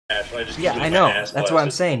Yeah, I know. That's what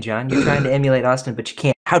I'm saying, John. You're trying to emulate Austin, but you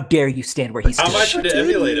can't. How dare you stand where he stood? How am I trying to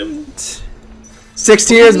emulate him? 6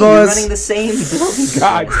 tiers, boys. You're running the same build.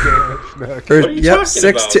 God damn it. What are you yep, talking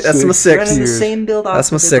 6 about? that's my You're 6. running the same build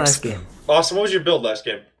That's my Austin did 6. last game. Austin, what was your build last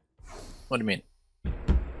game? What do you mean?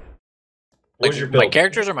 What was your build? My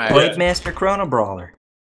characters or my Blade Master Chrono Brawler.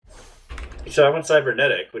 So I went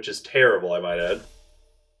cybernetic, which is terrible, I might add.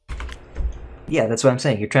 Yeah, that's what I'm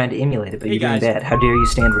saying. You're trying to emulate it, but Hey, you're doing guys. bad. How dare you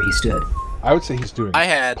stand where he stood? I would say he's doing I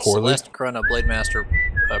had poorly. Celeste, Chrono, Blade Master,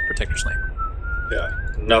 Protector Slave. Yeah,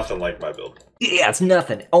 nothing like my build. Yeah, it's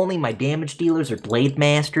nothing. Only my damage dealers are Blade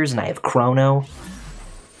Masters, and I have Chrono.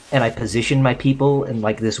 And I position my people in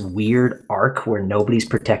like this weird arc where nobody's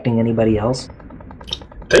protecting anybody else.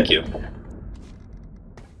 Thank you.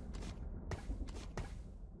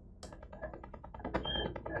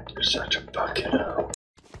 You're such a fucking hell.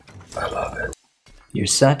 I love it. You're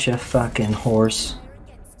such a fucking horse.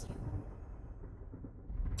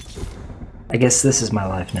 I guess this is my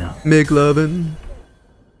life now. McLovin.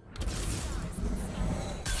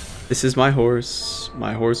 This is my horse.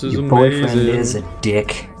 My horse is Your amazing. boyfriend is a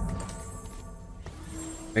dick.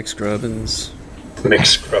 McScrubbins.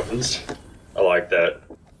 Mixed scrubbins. I like that.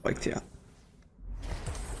 Like, yeah.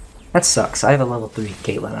 That sucks. I have a level 3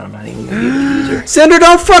 Caitlyn. I'm not even gonna be able to use her. Cinder,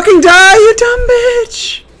 don't fucking die, you dumb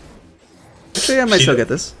bitch! Actually, I might still get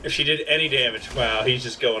this. If she did any damage, wow, he's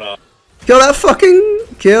just going off. Kill that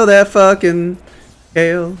fucking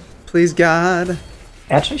Kale. Please, God.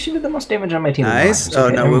 Actually, she did the most damage on my team. Nice. Oh,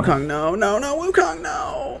 Okay, no, never mind. Wukong, no, Wukong,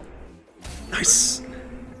 no. Nice.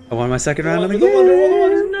 I won my second round of the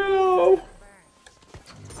No.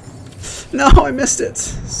 No, I missed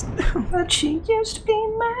it. But she used to be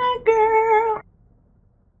my girl.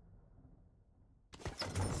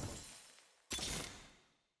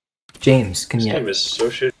 James, can This you game is so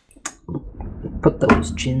shit. put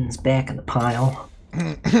those gins back in the pile?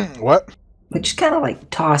 What? Like, just kind of like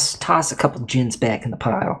toss a couple gins back in the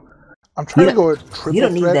pile. I'm trying You to go with triple you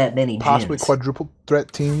don't need threat, that many possibly gins. quadruple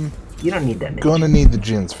threat team. You don't need that many. Gonna need the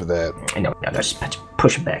gins for that. I know. No, just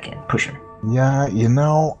push them back in. Push them. Yeah, you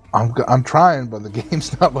know, I'm trying, but the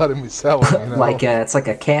game's not letting me sell it. You know? Like it's like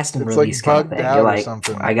a cast and It's like release kind of bugged thing. out You're or like,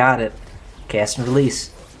 something. I got it. Cast and release.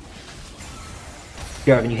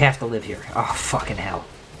 Garvin, you have to live here. Oh fucking hell.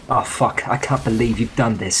 Oh fuck! I can't believe you've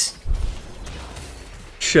done this.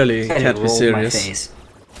 Surely you I can't be rolled my serious. face.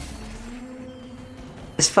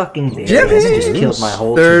 This fucking Jimmy! Darius just killed my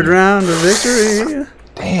whole Third team. round of victory.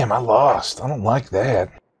 Damn, I lost. I don't like that.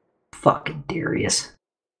 Fucking Darius.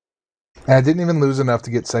 And I didn't even lose enough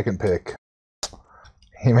to get second pick.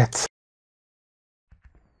 Damn it.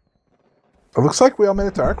 It looks like we all made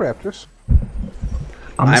it to Arc Raptors.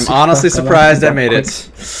 I'm honestly surprised I made it.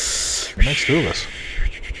 It makes two of us.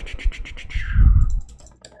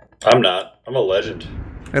 I'm not. I'm a legend.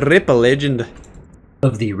 Rip a legend.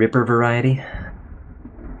 Of the Ripper variety.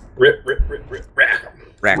 Rip, rack.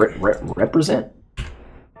 Represent.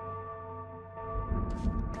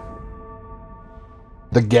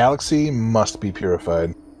 The galaxy must be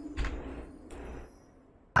purified.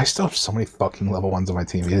 I still have so many fucking level 1s on my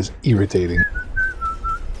team. It is irritating.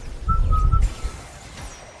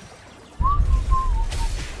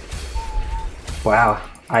 Wow.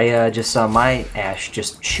 I just saw my Ash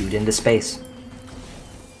just shoot into space.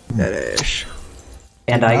 That Ash.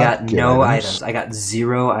 And I got Get no items. items. I got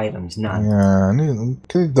 0 items. None. Yeah,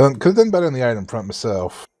 could have done better on the item front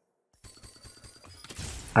myself.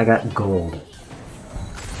 I got gold.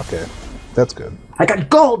 Okay, that's good. I got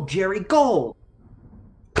gold, Jerry, gold!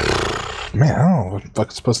 Man, I don't know what the fuck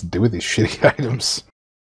I'm supposed to do with these shitty items.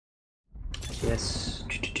 Yes.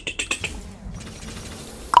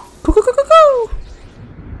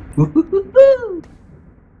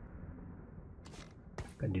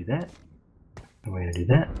 Gonna do that. And we're gonna do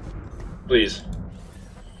that. Please.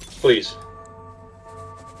 Please.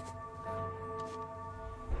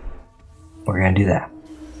 We're gonna do that.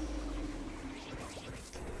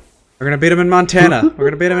 We're gonna beat him in Montana. We're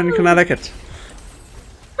gonna beat him in Connecticut.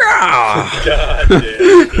 God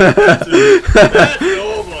damn. That's an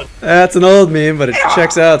old one. That's an old meme, but it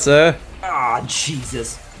checks out, sir. Ah,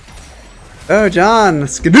 Jesus. Oh, John,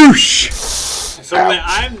 skadoosh! So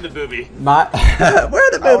I'm the booby. Where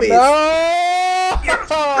are the boobies?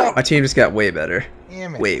 Oh, My team just got way better.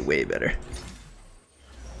 Damn it. Way better.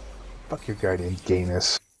 Fuck your guardian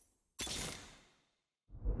gayness.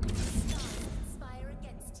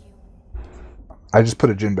 I just put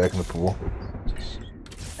a gin back in the pool.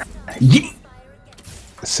 Yeah.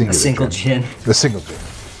 A single, A single gin. The single gin.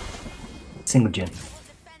 Single gin.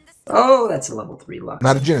 Oh, that's a level 3 luck.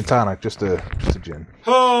 Not a gin and tonic, just a gin.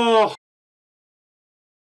 Oh.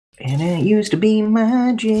 And it used to be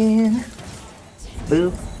my gin.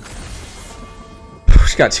 Boo.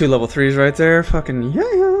 She got 2 level 3s right there. Fucking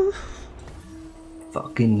yeah.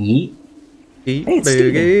 Fucking yeet. Eat Hey, it's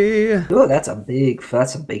boogie. Oh, that's a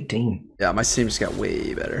big team. Yeah, my team just got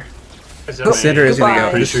way better. Is that Syndra is gonna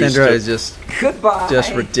go. Goodbye. This Syndra is Goodbye.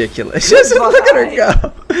 just ridiculous. Just look at her go.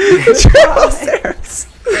 Triple Seraphs.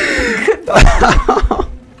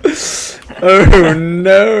 Oh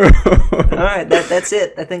no. Alright, that's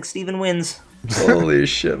it. I think Steven wins. Holy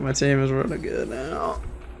shit, my team is running good now.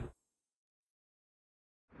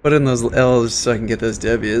 Put in those L's so I can get those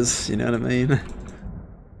W's, you know what I mean?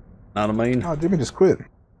 Not what I mean. Oh, Jimmy just quit.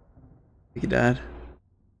 He died.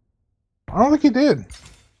 I don't think he did.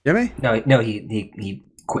 Jimmy? No, he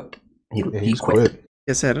quit. He He's quit.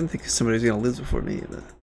 Yes, I don't think somebody was gonna lose before me.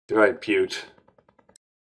 But... I puked.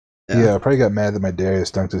 Yeah, I probably got mad that my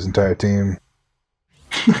Darius dunked his entire team.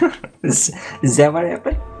 Is that what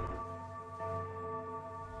happened?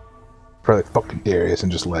 Probably fucking Darius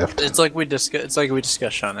and just left. It's like we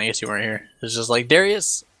discussed, Sean. I guess you weren't here. It's just like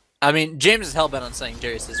Darius. I mean, James is hellbent on saying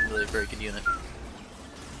Darius is really a very good unit.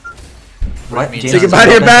 What? I mean, James Say goodbye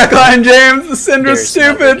to your backline, James! The Syndra's Darius is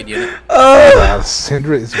not a very good stupid! unit. Oh! Wow,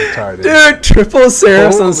 Syndra is retarded. Dude, triple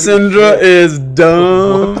Seraphs on Holy Syndra shit. is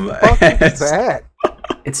dumb. What the fuck is that?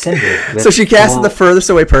 It's Syndra. So she casted the furthest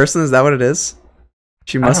away person, is that what it is?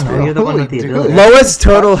 She must don't know, be. you're the one with the Holy ability. dude. Lowest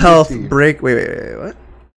total Fuck your health team. break. Wait, what?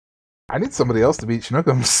 I need somebody else to beat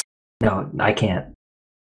Schnookums. No, I can't.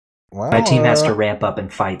 Wow. My team has to ramp up in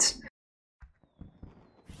fights.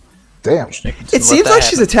 Damn. It seems like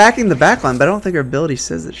she's attacking the backline, but I don't think her ability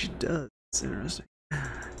says that she does. It's interesting.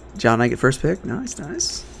 John, I get first pick. Nice,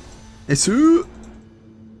 nice. Hey, Sooo.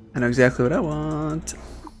 I know exactly what I want.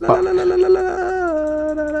 La, la, la, la, la, la,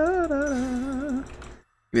 la, la, la, la.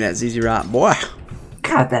 Give me that ZZ Rock, boy.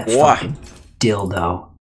 God, that Why? fucking dildo.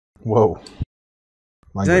 Whoa.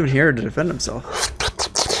 He's not even here to defend himself.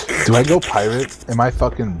 Do I go pirate? Am I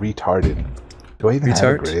fucking retarded? Do I even have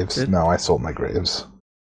Retard? graves? Did- No, I sold my graves.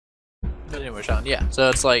 But anyway, Sean, yeah. So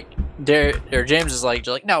it's like James is like,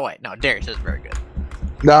 no, wait, no, Darius is very good.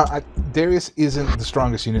 No, Darius isn't the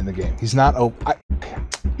strongest unit in the game. He's not OP.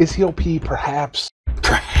 Is he OP? Perhaps.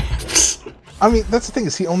 Perhaps. I mean, that's the thing,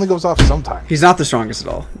 is he only goes off sometimes. He's not the strongest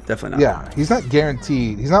at all. Definitely not. Yeah, he's not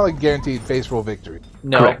guaranteed. He's not like guaranteed face roll victory.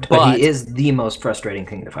 No, Correct, but he is the most frustrating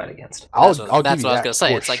thing to fight against. I'll That's give what I you was gonna that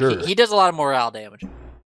say. for It's like sure. he does a lot of morale damage.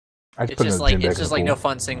 I'd It's put just another like gym back it's in just the like pool. no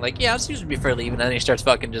fun saying like, yeah, it's usually be fairly even, and then he starts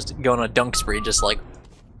fucking just going on a dunk spree, just like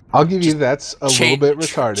I'll give you that's a little bit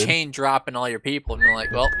retarded. chain dropping all your people, and you're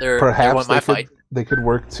like, well, they Perhaps won my fight. they could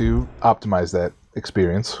work to optimize that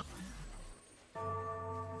experience.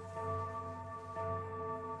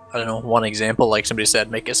 I don't know, one example, like somebody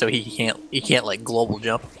said, make it so he can't like global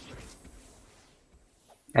jump.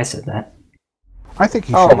 I said that. I think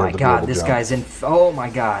he should Oh have my the god, global this jump. guy's in. Oh my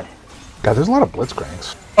god. God, there's a lot of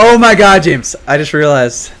blitzcranks. Oh my god, James. I just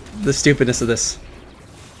realized the stupidness of this.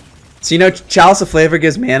 So you know Chalice of Flavor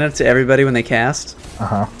gives mana to everybody when they cast?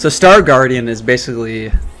 Uh-huh. So Starguardian is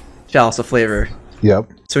basically Chalice of Flavor. Yep.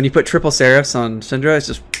 So when you put triple Seraphs on Syndra, it's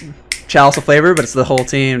just Chalice of Flavor, but it's the whole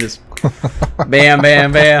team just bam,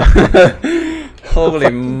 bam, bam. Holy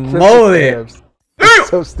moly.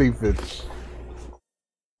 So stupid.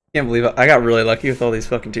 Can't believe it. I got really lucky with all these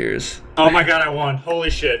fucking tears. Oh my god, I won. Holy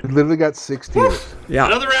shit. We literally got 6 tiers. Yeah.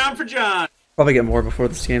 Another round for John. Probably get more before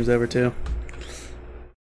this game's over too.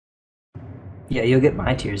 Yeah, you'll get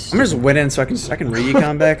my tears. I'm just winning so I can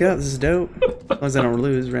re-econ back up. This is dope. As long as I don't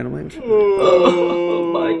lose randomly.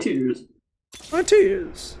 Oh, my tears. My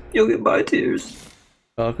tears. You'll get my tears.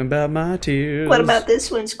 Talking about my tears. What about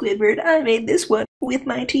this one, Squidward? I made this one with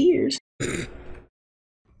my tears.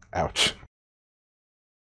 Ouch.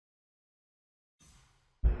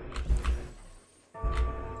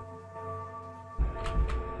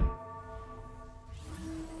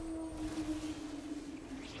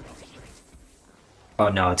 Oh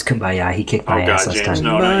no, it's Kumbaya. He kicked my Oh, God, ass last James, time.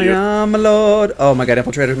 no. not you. My lord. Oh my god,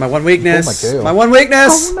 Infiltrator is my one weakness. Oh, my my one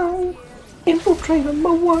weakness! Oh no! Infiltrator, my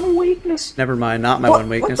one weakness. Never mind, not my What- one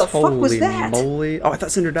weakness. what the fuck Holy was that? moly. Oh, I thought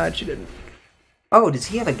Syndra died. She didn't. Oh, does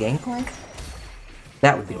he have a gangplank?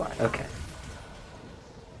 That would be why. Okay.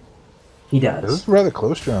 He This does. is rather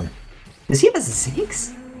close, John. Does he have a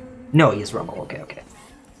Ziggs? No, he has Rumble. Okay, okay.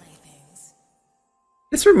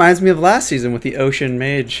 This reminds me of last season with the Ocean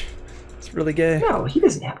Mage. It's really gay. No, he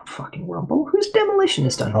doesn't have a fucking Rumble. Who's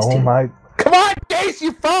Demolitionist on his Oh team? my... Come on, Case,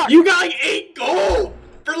 you fuck! You got like 8 gold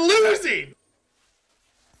for losing.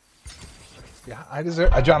 Yeah, I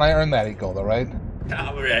deserve... John, I earned that 8 gold, alright?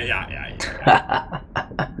 Yeah.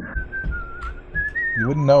 You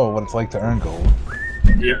wouldn't know what it's like to earn gold.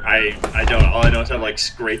 Yeah, I don't. All I know is how to like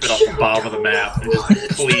scrape it off the bottom of the map and just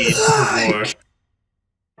clean the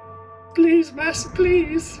floor. Please, master,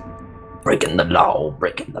 please. Breaking the law,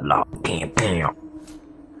 breaking the law. Bam, bam.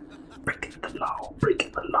 Breaking the law,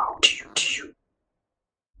 breaking the law.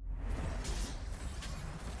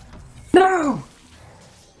 No!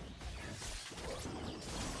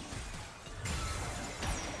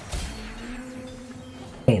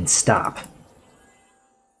 And stop.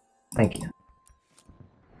 Thank you.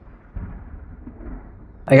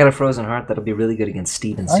 I got a frozen heart that'll be really good against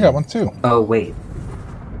Stevenson. I got one too. Oh, wait.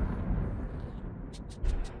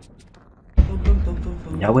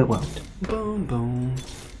 No, it won't. Boom, boom.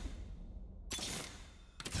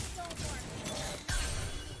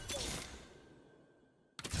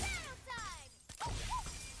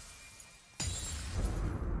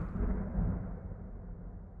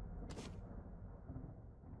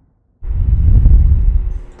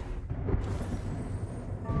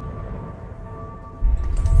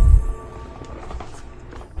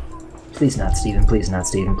 Please not Steven, please not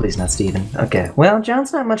Steven, please not Steven. Okay, well,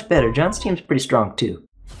 John's not much better. John's team's pretty strong, too.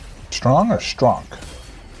 Strong or strong?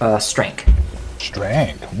 Strength.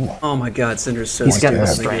 Strength. Ooh. Oh my god, Syndra's so He's got the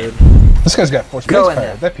stupidly strength. good. This guy's got 4 space Go in fire.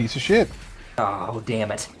 there. That piece of shit. Oh,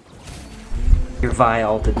 damn it. Your Vi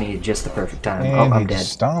ulted me at just the perfect time. And Oh, I'm he dead.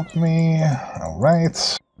 stomped me.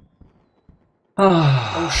 Alright.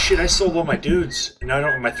 Oh shit! I sold all my dudes, and now I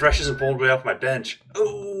don't. My threshes have blown way off my bench.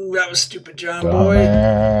 Oh, that was stupid, John boy.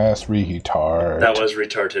 Dumbass retard. That was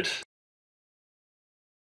retarded.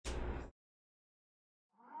 It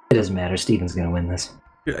doesn't matter. Steven's gonna win this.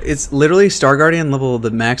 It's literally Starguardian level,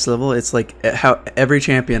 the max level. It's like how every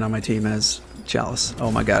champion on my team has Chalice. Oh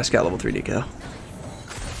my god, it's got level 3 decal.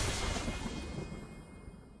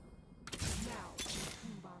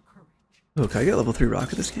 Oh, can I get level 3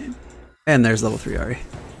 Rocket this game? And there's level 3 Ari.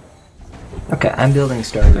 Okay, I'm building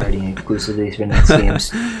Starguardian exclusively for next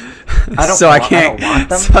games. I don't So I want can't.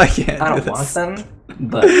 them. So I can't. I do don't this. want them,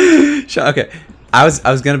 but Okay, I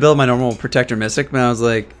was gonna build my normal Protector Mystic, but I was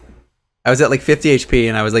like, I was at like 50 HP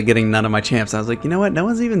and I was like getting none of my champs. I was like, you know what? No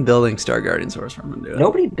one's even building Starguardian Sorcerer. I'm gonna do it.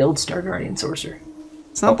 nobody builds Starguardian Sorcerer.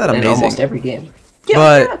 It's not that In amazing. almost every game. Yeah,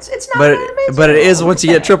 But yeah, it's not that amazing. but it is once you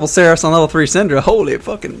get Except- triple Seraphs on level 3 Syndra. Holy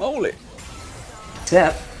fucking moly!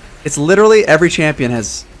 Except, It's literally every champion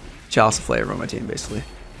has Chalice of Flavor on my team, basically.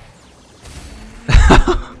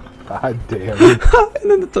 God damn it.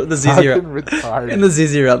 And then the ZZ Fucking route. retarded. And the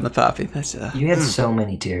ZZ route and the Poppy. That's you had so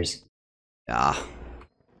many tiers. yeah.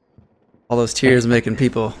 All those tears making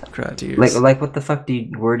people cry tears. Like what the fuck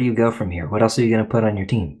where do you go from here? What else are you gonna put on your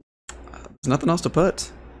team? There's nothing else to put.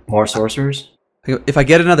 More sorcerers? If I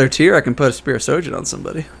get another tier, I can put a Spear of Sojin on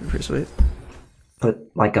somebody. Pretty sweet.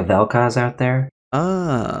 Put like a Vel'Koz out there?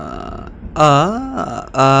 I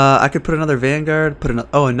could put another Vanguard. Put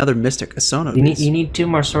another Mystic, a Sono. You need 2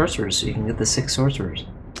 more sorcerers so you can get the 6 sorcerers.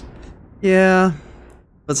 Yeah,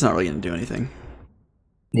 that's not really gonna do anything.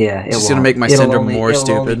 Yeah, It's just gonna make my Syndra more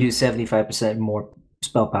it'll only stupid. do 75% more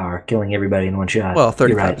spell power, killing everybody in one shot. Well,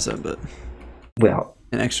 You're right. 35%, but Well,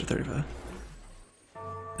 an extra 35.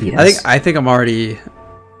 yes. I think I'm already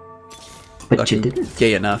but you fucking didn't.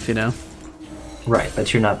 gay enough, you know. Right,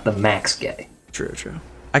 but you're not the max gay. True.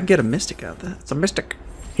 I can get a Mystic out there. It's a Mystic.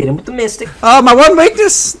 Hit him with the mystic. Oh, my one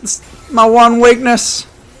weakness. My one weakness.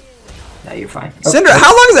 Now you're fine. Syndra, Oh,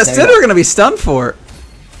 how long is that there you Syndra gonna be stunned for?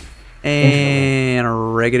 And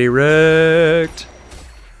riggedy wrecked.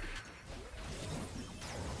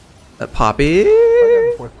 That Poppy.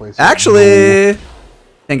 Fourth place. Actually,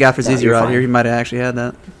 thank God for No, ZZ you're out fine. here. He might have actually had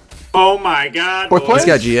that. Oh my god! Fourth boys. He's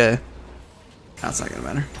got GA. That's not gonna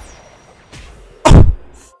matter.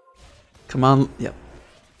 Come on. Yep.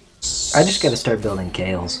 I just gotta start building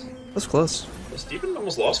Kales. That's close. Steven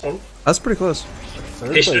almost lost one. That's pretty close.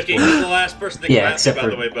 Third Hey, place, Snooki, boys. you're the last person that Yeah, clapped me, except by for-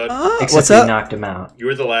 the way, bud. Except What's we up? knocked him out. You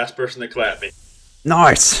were the last person that clapped me.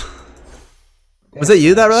 Nice. Was that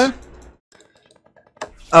you that brother?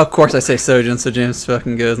 Oh, of course I say Sojin, so James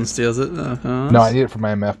fucking goes and steals it. No, I need it for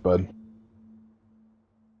my MF, bud.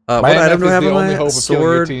 What My item MF do I is have the on only my hope of killing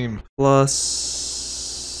your sword team. plus?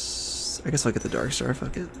 I guess I'll get the Dark Star.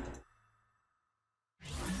 Fuck it.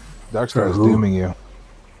 Darkstar is Ooh. dooming you.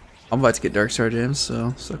 I'm about to get Dark Star, James.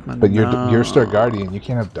 So suck my. But you're Star Guardian. You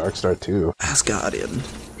can't have Darkstar too. Asgardian.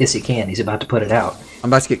 Yes, he can. He's about to put it out. I'm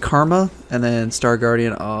about to get Karma and then Star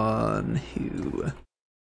Guardian on who?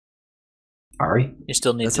 Ari? You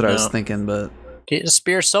still need That's to what I know. was thinking, but Get a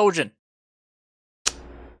Spear Sojin.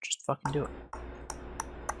 Just fucking do it.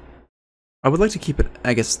 I would like to keep it.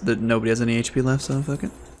 I guess that nobody has any HP left, so fuck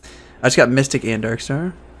it. I just got Mystic and Dark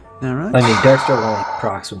Star. Alright. I mean, Darkstorm only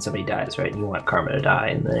procs when somebody dies, right? You want Karma to die,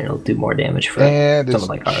 and then it'll do more damage for And it's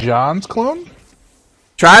someone like Karma. John's clone?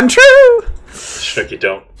 Tried and true! Shrek, you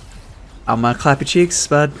don't. I'm gonna clap your cheeks,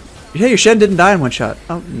 bud. Yeah, your Shen didn't die in one shot.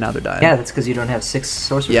 Oh, now they're dying. Yeah, that's because you don't have 6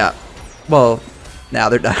 sorcerers. Yeah. Well, now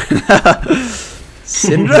they're dying.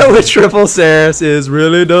 Syndra with triple Seraphs is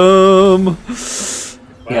really dumb.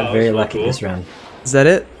 You got Wow, very that's lucky cool. this round. Is that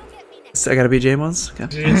it? So I gotta beat James. Okay.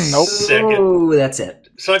 Nope. Second. Oh, that's it.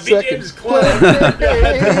 So I beat Second. James' clone.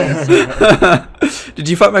 Did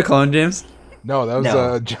you fight my clone, James? No, that was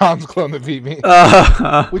No. John's clone that beat me.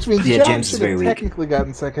 Which means Yeah, John James is should very have weak. technically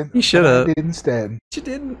gotten second. He should but I have. did instead. You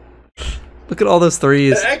didn't. Look at all those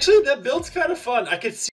threes. Actually, that build's kind of fun. I could see